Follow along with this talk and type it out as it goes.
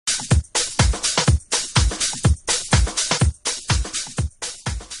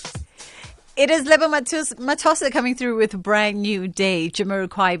It is Lebo Matosa coming through with a brand new day.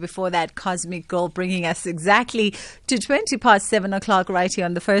 Jamiroquai before that, Cosmic Girl, bringing us exactly to 20 past 7 o'clock right here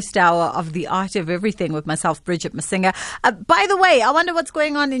on the first hour of The Art of Everything with myself, Bridget Masinga. By the way, I wonder what's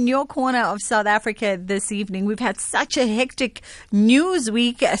going on in your corner of South Africa this evening. We've had such a hectic news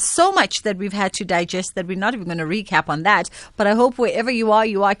week, so much that we've had to digest that we're not even going to recap on that. But I hope wherever you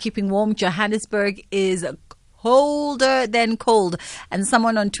are keeping warm. Johannesburg is colder than cold. And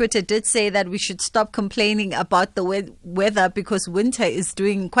someone on Twitter did say that we should stop complaining about the weather because winter is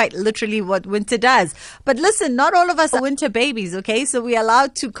doing quite literally what winter does. But listen, not all of us are winter babies, okay? So we're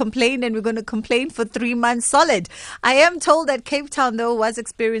allowed to complain, and we're going to complain for 3 months solid. I am told that Cape Town, though, was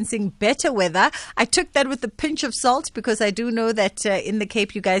experiencing better weather. I took that with a pinch of salt because I do know that in the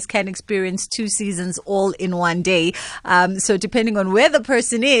Cape, you guys can experience 2 seasons all in one day. So depending on where the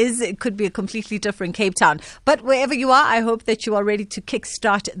person is, it could be a completely different Cape Town. But wherever you are, I hope that you are ready to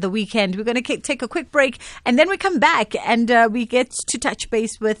kickstart the weekend. We're going to take a quick break, and then we come back and we get to touch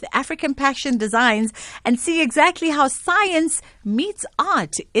base with Afrikan Passion Designs and see exactly how science meets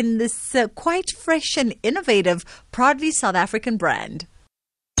art in this quite fresh and innovative, proudly South African brand.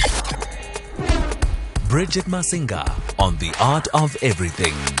 Bridget Masinga on The Art of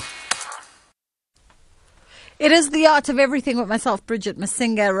Everything. It is The Art of Everything with myself, Bridget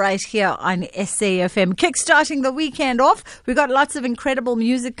Masinga, right here on SAFM. Kickstarting the weekend off. We've got lots of incredible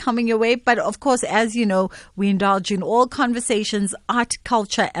music coming your way. But of course, as you know, we indulge in all conversations, art,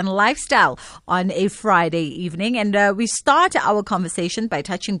 culture and lifestyle on a Friday evening. And we start our conversation by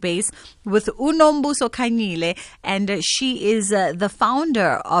touching base with Nombuso Khanyile. And she is the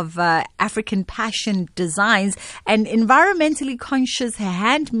founder of Afrikan Passion Designs, an environmentally conscious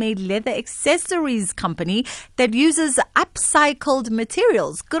handmade leather accessories company that uses upcycled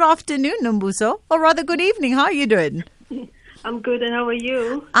materials. Good afternoon, Nombuso. Or rather, good evening. How are you doing? I'm good, and how are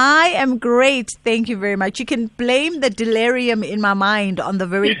you? I am great. Thank you very much. You can blame the delirium in my mind on the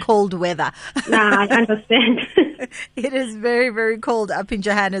very cold weather. Nah, I understand. It is very, very cold up in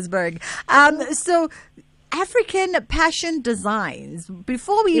Johannesburg. So Afrikan Passion Designs,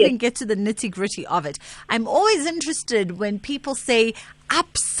 before we even get to the nitty-gritty of it, I'm always interested when people say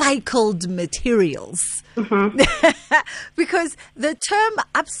upcycled materials. Mm-hmm. Because the term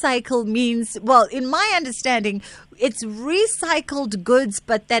upcycle means, well, in my understanding, it's recycled goods,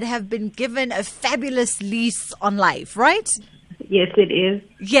 but that have been given a fabulous lease on life, right? Yes, it is.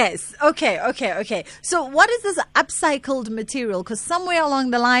 Yes. Okay. So what is this upcycled material? Because somewhere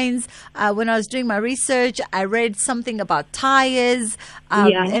along the lines, when I was doing my research, I read something about tires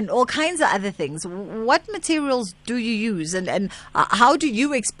and all kinds of other things. What materials do you use, and how do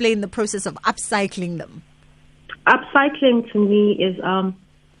you explain the process of upcycling them? Upcycling to me is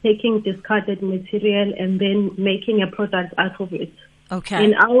taking discarded material and then making a product out of it. Okay.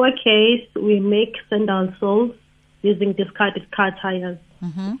 In our case, we make sandal soles using discarded car tires.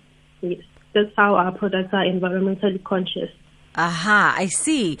 Mm-hmm. Yes, that's how our products are environmentally conscious. Aha, I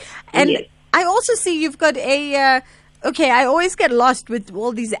see. And yes. I also see you've got a... I always get lost with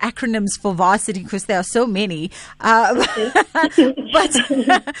all these acronyms for varsity because there are so many. But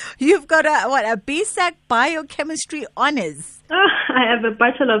you've got a BSAC Biochemistry honors. I have a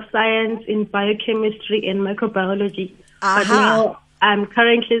Bachelor of Science in Biochemistry and Microbiology. Aha. But now I'm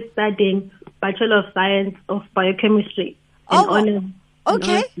currently studying Bachelor of Science of Biochemistry.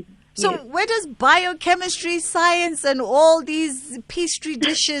 Okay. So yes. Where does biochemistry, science, and all these pastry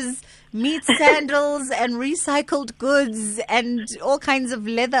dishes meet sandals and recycled goods and all kinds of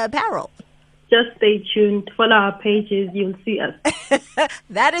leather apparel? Just stay tuned. Follow our pages. You'll see us.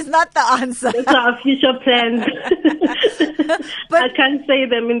 That is not the answer. That's our future plans. But I can't say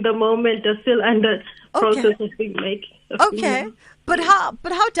them in the moment. They're still under process of being made. Okay. But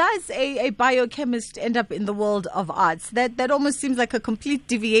how does a biochemist end up in the world of arts? That almost seems like a complete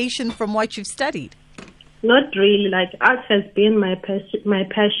deviation from what you've studied. Not really. Like, art has been my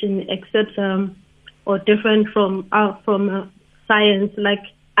passion, except or different from science. Like,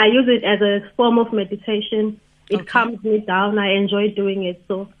 I use it as a form of meditation. It calms me down. I enjoy doing it,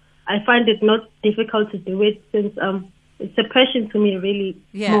 so I find it not difficult to do it since it's a passion to me. Really,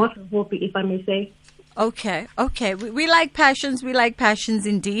 more of a hobby, if I may say. Okay. We like passions. We like passions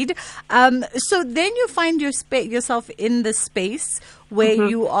indeed. So then you find yourself in the space where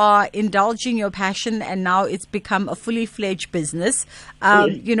you are indulging your passion, and now it's become a fully fledged business.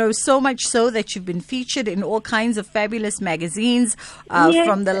 So much so that you've been featured in all kinds of fabulous magazines,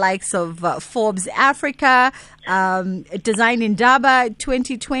 from the likes of Forbes Africa, Design Indaba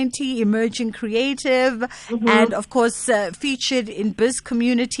 2020, Emerging Creative, and of course featured in Biz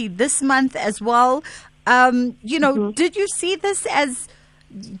Community this month as well. Did you see this as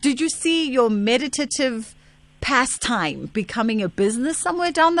did you see your meditative pastime becoming a business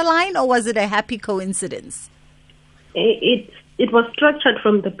somewhere down the line, or was it a happy coincidence? It was structured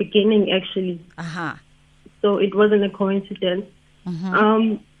from the beginning, actually. So it wasn't a coincidence.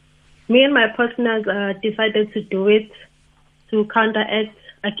 Me and my partners decided to do it to counteract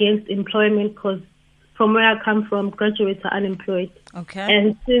against employment, because from where I come from, graduates are unemployed. Okay.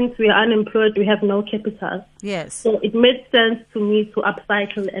 And since we are unemployed, we have no capital. Yes. So it made sense to me to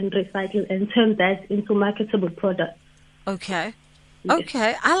upcycle and recycle and turn that into marketable products. Okay.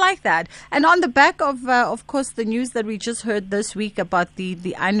 Okay, I like that. And on the back of course, the news that we just heard this week about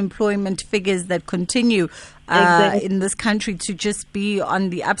the unemployment figures that continue in this country to just be on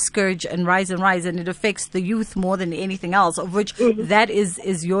the upscourge and rise, and it affects the youth more than anything else, of which that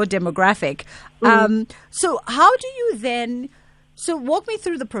is your demographic. So how do you then... So walk me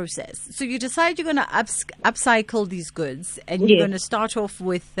through the process. So you decide you're going to upcycle these goods, and you're going to start off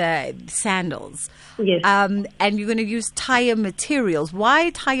with sandals. Yes. And you're going to use tire materials.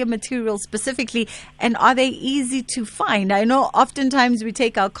 Why tire materials specifically? And are they easy to find? I know oftentimes we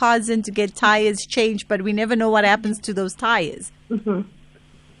take our cars in to get tires changed, but we never know what happens to those tires.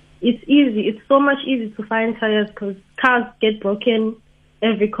 It's easy. It's so much easier to find tires because cars get broken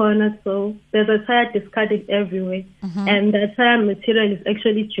every corner, so there's a tire discarded everywhere. And the tire material is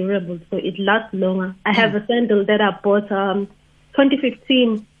actually durable, so it lasts longer. I have a sandal that I bought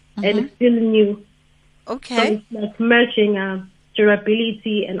 2015 and it's still new. Okay. So it's like merging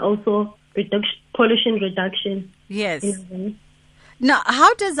durability and also pollution reduction. Yes. Now,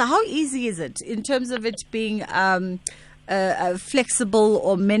 how easy is it in terms of it being flexible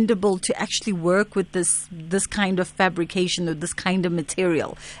or mendable to actually work with this kind of fabrication or this kind of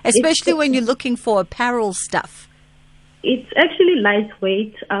material, especially when you're looking for apparel stuff? It's actually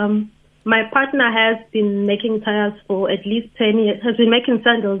lightweight. My partner has been making tires for at least 10 years, has been making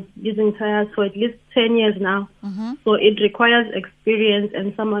sandals using tires for at least 10 years now. So it requires experience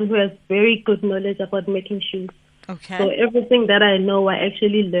and someone who has very good knowledge about making shoes. Okay. So everything that I know, I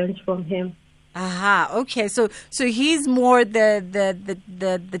actually learned from him. Okay. So he's more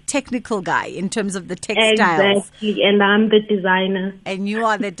the technical guy in terms of the textiles. Exactly, and I'm the designer. And you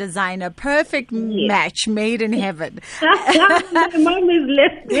are the designer. Perfect match, made in heaven. My mom is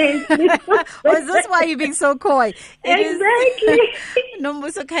left. Or is this why you're being so coy? Exactly.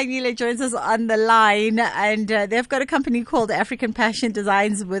 Nombuso Khanyile joins us on the line, and they've got a company called Afrikan Passion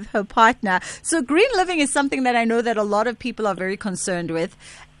Designs with her partner. So green living is something that I know that a lot of people are very concerned with.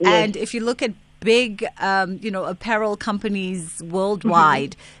 And if you look at big, apparel companies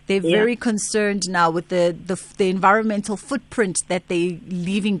worldwide, they're very concerned now with the environmental footprint that they're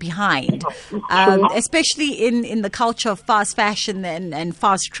leaving behind, especially in the culture of fast fashion and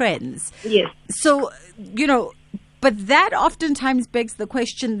fast trends. Yes. So, but that oftentimes begs the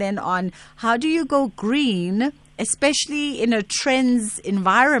question then on how do you go green, especially in a trends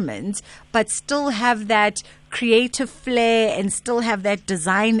environment, but still have that creative flair and still have that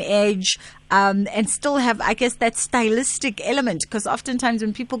design edge, and still have, I guess, that stylistic element, because oftentimes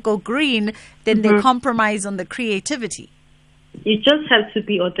when people go green, then they compromise on the creativity. You just have to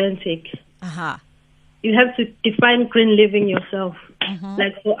be authentic. You have to define green living yourself.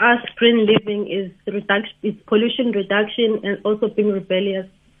 Like for us, green living is pollution reduction and also being rebellious.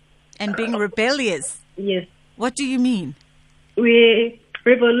 And being rebellious? Yes. What do you mean? We're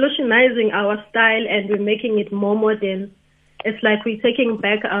revolutionizing our style and we're making it more modern. It's like we're taking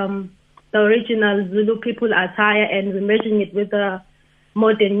back the original Zulu people attire and we're merging it with the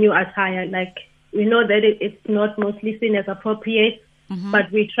modern new attire. Like, we know that it's not mostly seen as appropriate,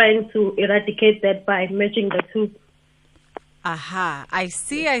 but we're trying to eradicate that by merging the two. I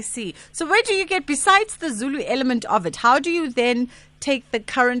see. So where do you get, besides the Zulu element of it, how do you then take the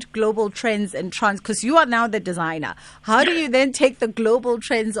current global trends and because you are now the designer, how do you then take the global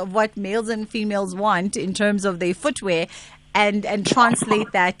trends of what males and females want in terms of their footwear and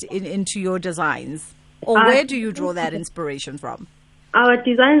translate that into your designs? Or where do you draw that inspiration from? Our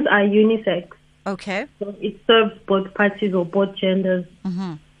designs are unisex. Okay. So it serves both parties or both genders.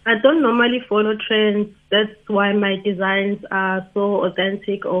 I don't normally follow trends. That's why my designs are so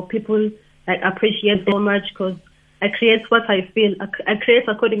authentic, or people appreciate so much, because I create what I feel. I create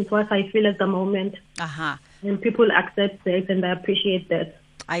according to what I feel at the moment. And people accept that and I appreciate that.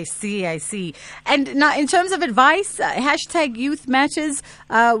 I see, I see. And now, in terms of advice, hashtag Youth Matters.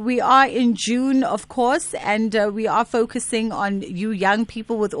 We are in June, of course, and we are focusing on you young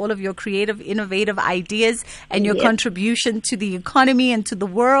people with all of your creative, innovative ideas and your contribution to the economy and to the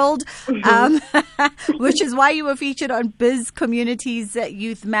world, which is why you were featured on Biz Community's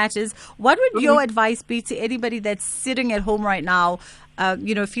Youth Matters. What would your advice be to anybody that's sitting at home right now,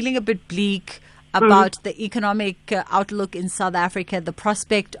 feeling a bit bleak about the economic outlook in South Africa, the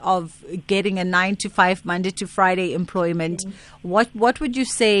prospect of getting a 9 to 5 Monday to Friday employment? What would you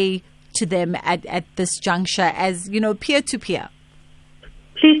say to them at this juncture as, peer to peer?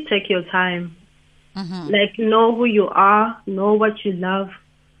 Please take your time. Like, know who you are, know what you love,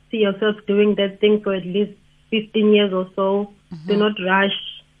 see yourself doing that thing for at least 15 years or so. Do not rush.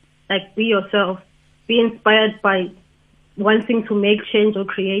 Like, be yourself. Be inspired by wanting to make change or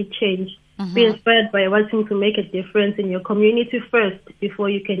create change. Be inspired by wanting to make a difference in your community first before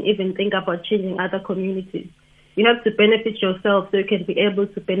you can even think about changing other communities. You have to benefit yourself so you can be able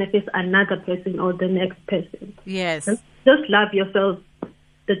to benefit another person or the next person. Yes. Just love yourself.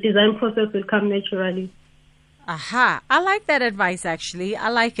 The design process will come naturally. Aha. I like that advice, actually. I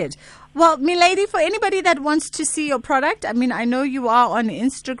like it. Well, milady, for anybody that wants to see your product, I mean, I know you are on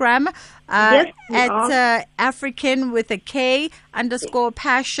Instagram Yes, at African with a K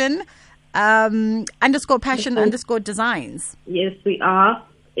 _passion. _passion _designs. Yes, we are.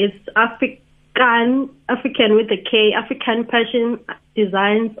 It's African with a K, Afrikan Passion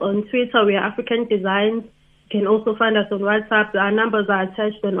Designs. On Twitter, we are African Designs. You can also find us on WhatsApp. Our numbers are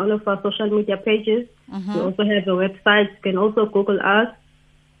attached on all of our social media pages. We also have a website. You can also Google us.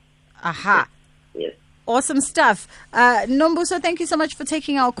 Aha. Yes. Awesome stuff. Nombuso, thank you so much for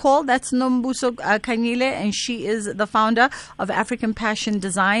taking our call. That's Nombuso Khanyile, and she is the founder of Afrikan Passion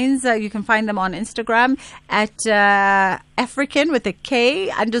Designs. You can find them on Instagram at African with a K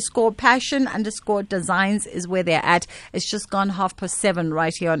 _passion _designs is where they're at. It's just gone 7:30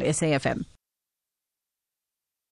 right here on SAFM.